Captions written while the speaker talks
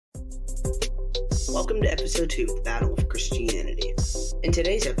Welcome to episode 2 of the Battle of Christianity. In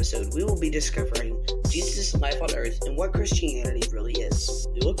today's episode, we will be discovering Jesus' life on earth and what Christianity really is.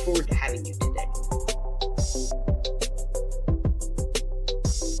 We look forward to having you today.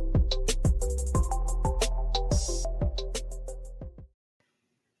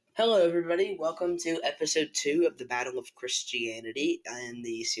 Hello everybody, welcome to episode 2 of the Battle of Christianity and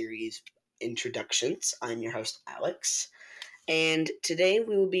the series Introductions. I'm your host Alex, and today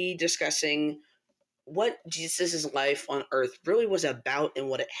we will be discussing what Jesus' life on earth really was about and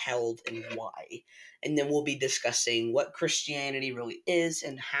what it held and why. And then we'll be discussing what Christianity really is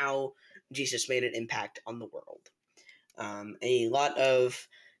and how Jesus made an impact on the world. A lot of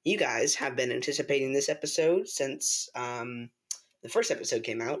you guys have been anticipating this episode since the first episode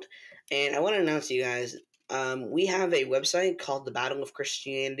came out. And I want to announce to you guys, we have a website called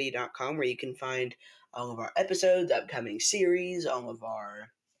thebattleofchristianity.com where you can find all of our episodes, upcoming series, all of our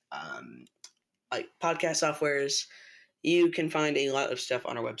podcast softwares. You can find a lot of stuff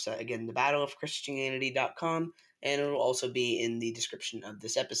on our website. Again, thebattleofchristianity.com, and it will also be in the description of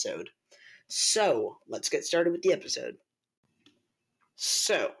this episode. So, let's get started with the episode.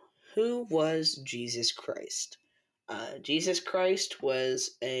 So, who was Jesus Christ? Jesus Christ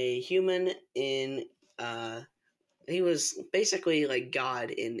was a human he was basically like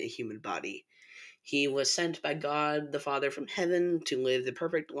God in a human body. He was sent by God the Father from heaven to live the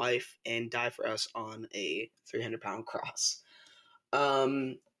perfect life and die for us on a 300-pound cross.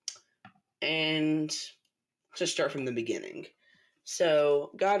 And to start from the beginning. So,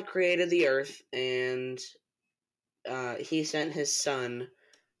 God created the earth, and he sent his son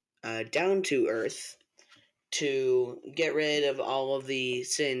down to earth to get rid of all of the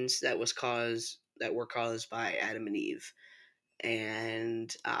sins that were caused by Adam and Eve.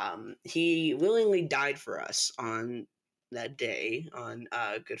 And he willingly died for us on that day, on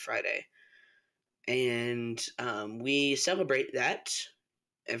Good Friday. And we celebrate that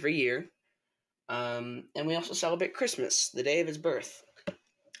every year. And we also celebrate Christmas, the day of his birth.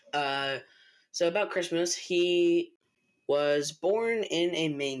 So about Christmas, he was born in a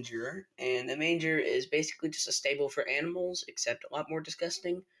manger. And a manger is basically just a stable for animals, except a lot more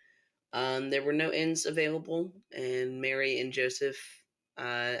disgusting. There were no inns available, and Mary and Joseph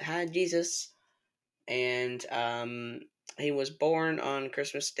had Jesus, and he was born on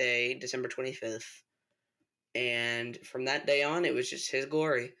Christmas Day, December 25th, and from that day on, it was just his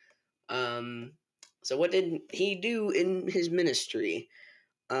glory. So what did he do in his ministry?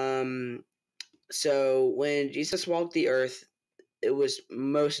 So when Jesus walked the earth, it was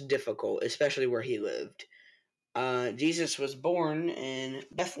most difficult, especially where he lived. Jesus was born in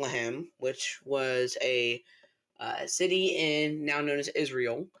Bethlehem, which was a city now known as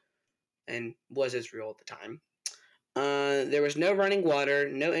Israel, and was Israel at the time. There was no running water,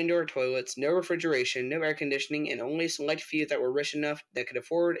 no indoor toilets, no refrigeration, no air conditioning, and only select few that were rich enough that could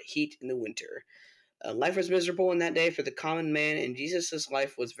afford heat in the winter. Life was miserable in that day for the common man, and Jesus'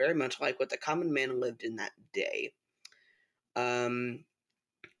 life was very much like what the common man lived in that day.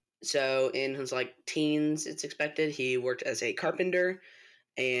 So in his teens, it's expected, he worked as a carpenter,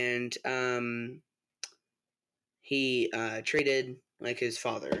 and he traded like his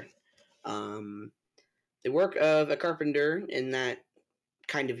father. The work of a carpenter in that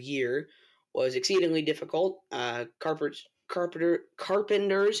kind of year was exceedingly difficult.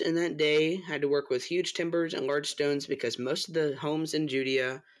 Carpenters in that day had to work with huge timbers and large stones because most of the homes in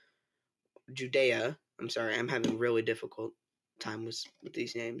Judea, I'm sorry, I'm having a really difficult time with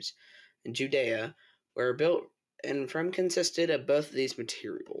these names, in Judea, were built and consisted of both of these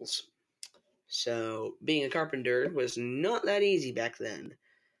materials. So being a carpenter was not that easy back then.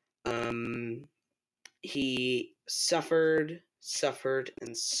 He suffered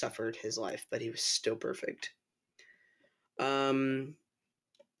his life, but he was still perfect. So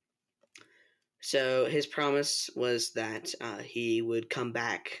his promise was that he would come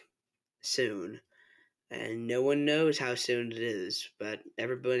back soon. And no one knows how soon it is, but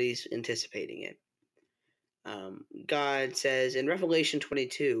everybody's anticipating it. God says in Revelation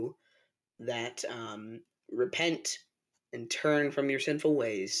 22 that repent and turn from your sinful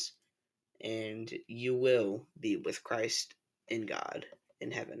ways, and you will be with Christ in God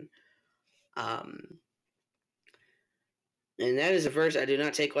in heaven. And that is a verse I do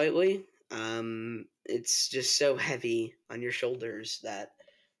not take lightly. It's just so heavy on your shoulders that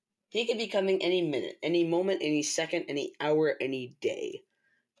he could be coming any minute, any moment, any second, any hour, any day.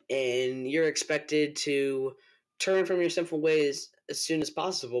 And you're expected to turn from your sinful ways as soon as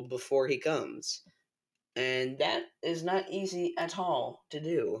possible before he comes. And that is not easy at all to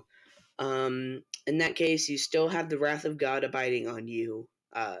do. In that case, you still have the wrath of God abiding on you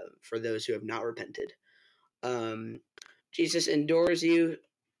for those who have not repented. Jesus endures you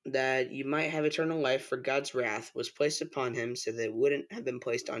that you might have eternal life, for God's wrath was placed upon him so that it wouldn't have been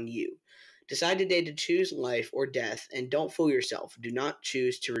placed on you. Decide today to choose life or death, and don't fool yourself. Do not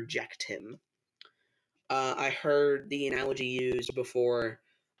choose to reject him. I heard the analogy used before,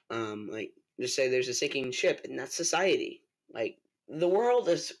 like, just say there's a sinking ship, and that's society. Like, the world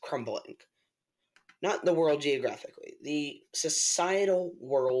is crumbling. Not the world geographically. The societal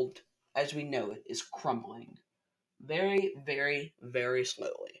world, as we know it, is crumbling. Very, very, very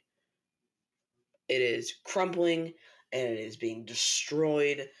slowly. It is crumbling, and it is being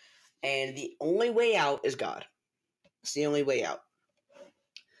destroyed, and the only way out is God. It's the only way out.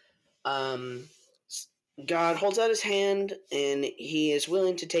 God holds out his hand, and he is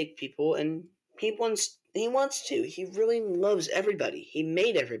willing to take people, and he wants to. He really loves everybody. He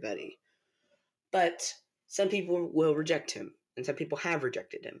made everybody. But some people will reject him, and some people have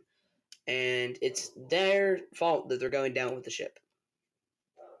rejected him. And it's their fault that they're going down with the ship.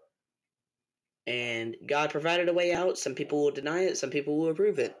 And God provided a way out. Some people will deny it. Some people will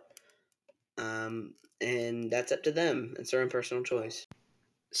approve it. And that's up to them. It's their own personal choice.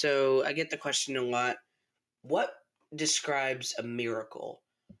 So I get the question a lot. What describes a miracle?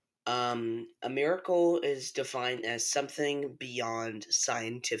 A miracle is defined as something beyond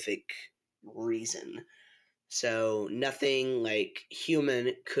scientific reason. So nothing like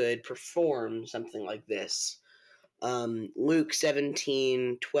human could perform something like this. Luke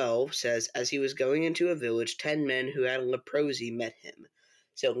 17:12 says, as he was going into a village, 10 men who had leprosy met him.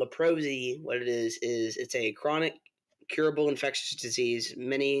 So leprosy, what it is it's a chronic, curable infectious disease,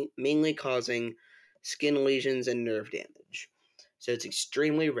 mainly causing skin lesions and nerve damage. So it's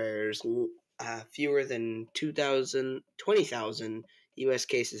extremely rare. There's fewer than 20,000 U.S.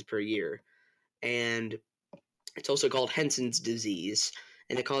 cases per year. And it's also called Hansen's disease.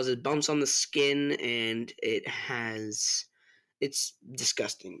 And it causes bumps on the skin, and it's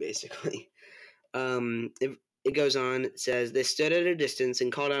disgusting, basically. It goes on, it says, they stood at a distance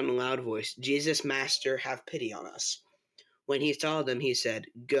and called out in a loud voice, Jesus, Master, have pity on us. When he saw them, he said,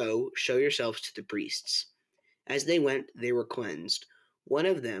 go, show yourselves to the priests. As they went, they were cleansed. One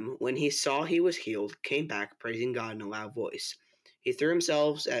of them, when he saw he was healed, came back, praising God in a loud voice. He threw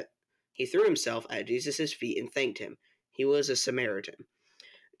himself at Jesus' feet and thanked him. He was a Samaritan.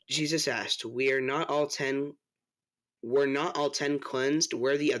 Jesus asked, were not all 10 cleansed?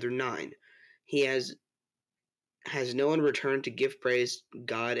 Where are the other 9? He has no one returned to give praise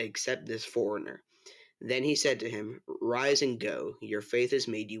God except this foreigner. Then he said to him, rise and go. Your faith has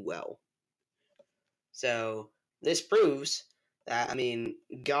made you well. So this proves that,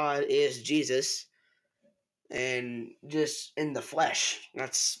 God is Jesus, and just in the flesh.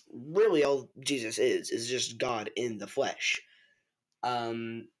 That's really all Jesus is just God in the flesh.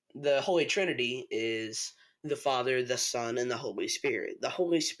 The Holy Trinity is the Father, the Son, and the Holy Spirit. The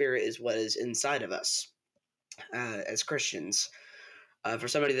Holy Spirit is what is inside of us as Christians. For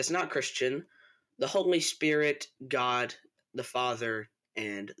somebody that's not Christian, the Holy Spirit, God, the Father,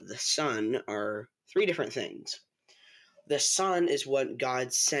 and the Son are 3 different things. The Son is what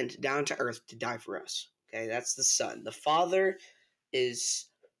God sent down to earth to die for us. Okay, that's the Son. The Father is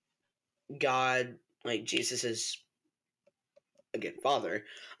God, like Jesus is, again, Father,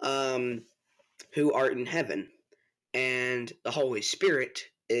 who art in heaven. And the Holy Spirit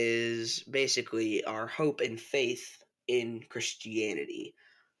is basically our hope and faith in Christianity.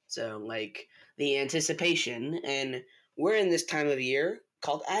 So, like, the anticipation, and we're in this time of year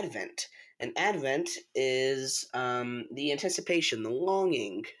called Advent. And Advent is the anticipation, the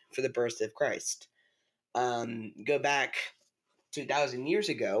longing for the birth of Christ. Go back 2,000 years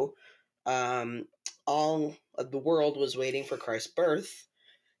ago, all of the world was waiting for Christ's birth,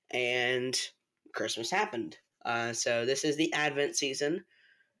 and Christmas happened. So this is the Advent season,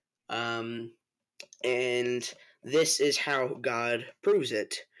 and this is how God proves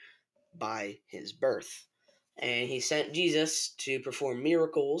it, by his birth. And he sent Jesus to perform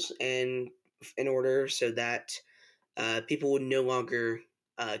miracles, and in order so that people would no longer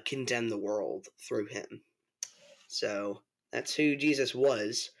condemn the world through him. So that's who Jesus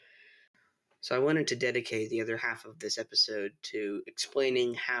was. So I wanted to dedicate the other half of this episode to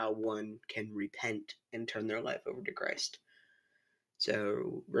explaining how one can repent and turn their life over to Christ.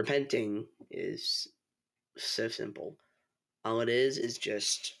 So repenting is so simple. All it is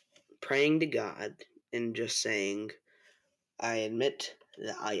just praying to God and just saying, I admit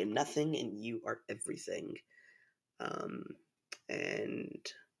that I am nothing and you are everything. And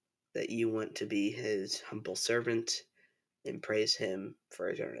that you want to be his humble servant and praise him for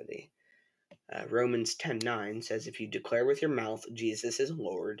eternity. Romans 10:9 says, if you declare with your mouth Jesus is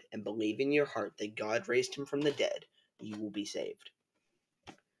Lord and believe in your heart that God raised him from the dead, you will be saved.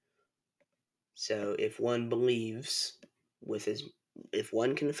 So if one if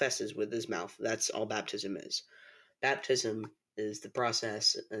one confesses with his mouth, that's all baptism is. Baptism is the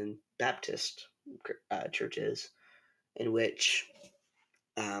process in Baptist churches in which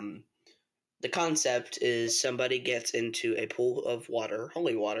the concept is somebody gets into a pool of water,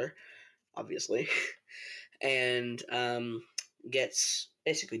 holy water, obviously, and gets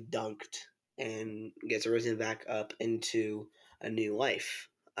basically dunked and gets risen back up into a new life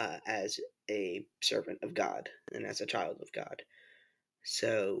as a servant of God and as a child of God.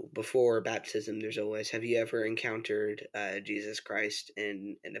 So before baptism, there's always, have you ever encountered Jesus Christ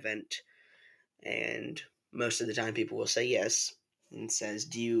in an event? And most of the time people will say yes, and says,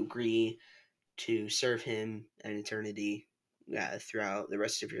 do you agree to serve him in eternity throughout the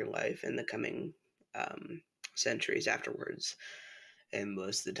rest of your life and the coming centuries afterwards? And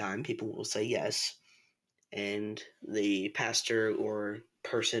most of the time people will say yes, and the pastor or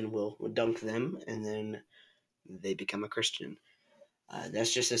person will dunk them, and then they become a Christian.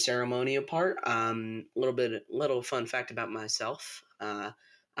 That's just a ceremonial part. Little fun fact about myself.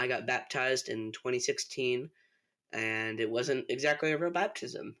 I got baptized in 2016, and it wasn't exactly a real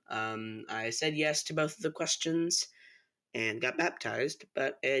baptism. I said yes to both of the questions and got baptized,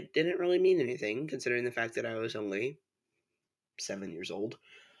 but it didn't really mean anything considering the fact that I was only 7 years old.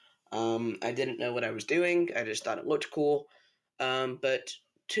 I didn't know what I was doing. I just thought it looked cool. But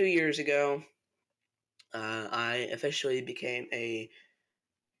 2 years ago, I officially became a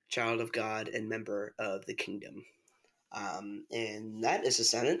child of God and member of the kingdom. And that is a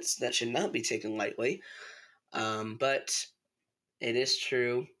sentence that should not be taken lightly. But it is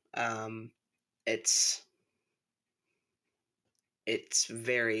true. It's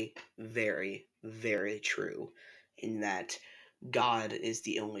very, very, very true in that God is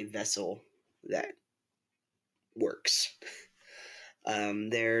the only vessel that works.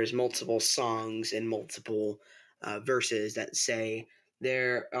 There's multiple songs and multiple verses that say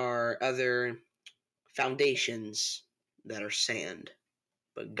there are other foundations that are sand,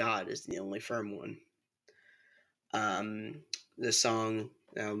 but God is the only firm one. The song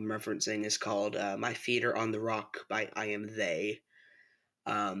I'm referencing is called My Feet Are on the Rock by I Am They.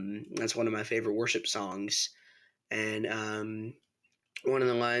 That's one of my favorite worship songs. And one of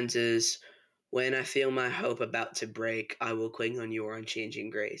the lines is, when I feel my hope about to break, I will cling on your unchanging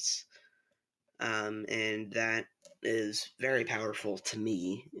grace. And that is very powerful to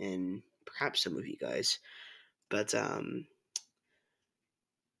me and perhaps some of you guys. But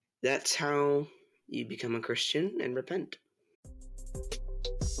that's how you become a Christian and repent.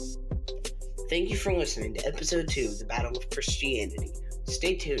 Thank you for listening to episode 2 of The Battle of Christianity.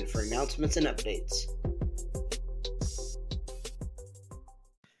 Stay tuned for announcements and updates.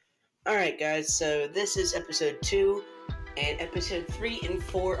 Alright guys, so this is episode 2, and episode 3 and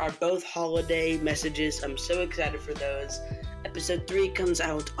 4 are both holiday messages. I'm so excited for those. Episode 3 comes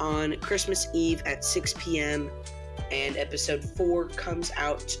out on Christmas Eve at 6 p.m., and episode 4 comes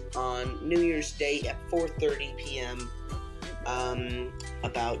out on New Year's Day at 4:30 p.m.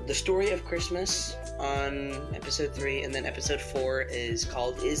 About the story of Christmas on episode 3, and then episode 4 is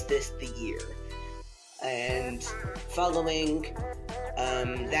called Is This the Year? And following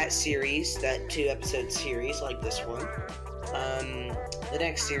that series, that 2-episode series like this one, the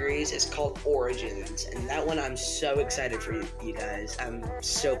next series is called Origins, and that one I'm so excited for you guys. I'm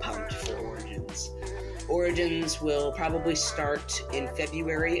so pumped for Origins. Origins will probably start in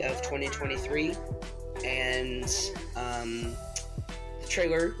February of 2023, and the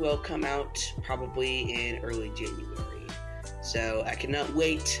trailer will come out probably in early January. So I cannot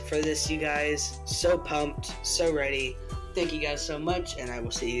wait for this, you guys. So pumped, so ready. Thank you guys so much, and I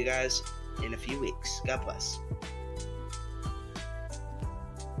will see you guys in a few weeks. God bless.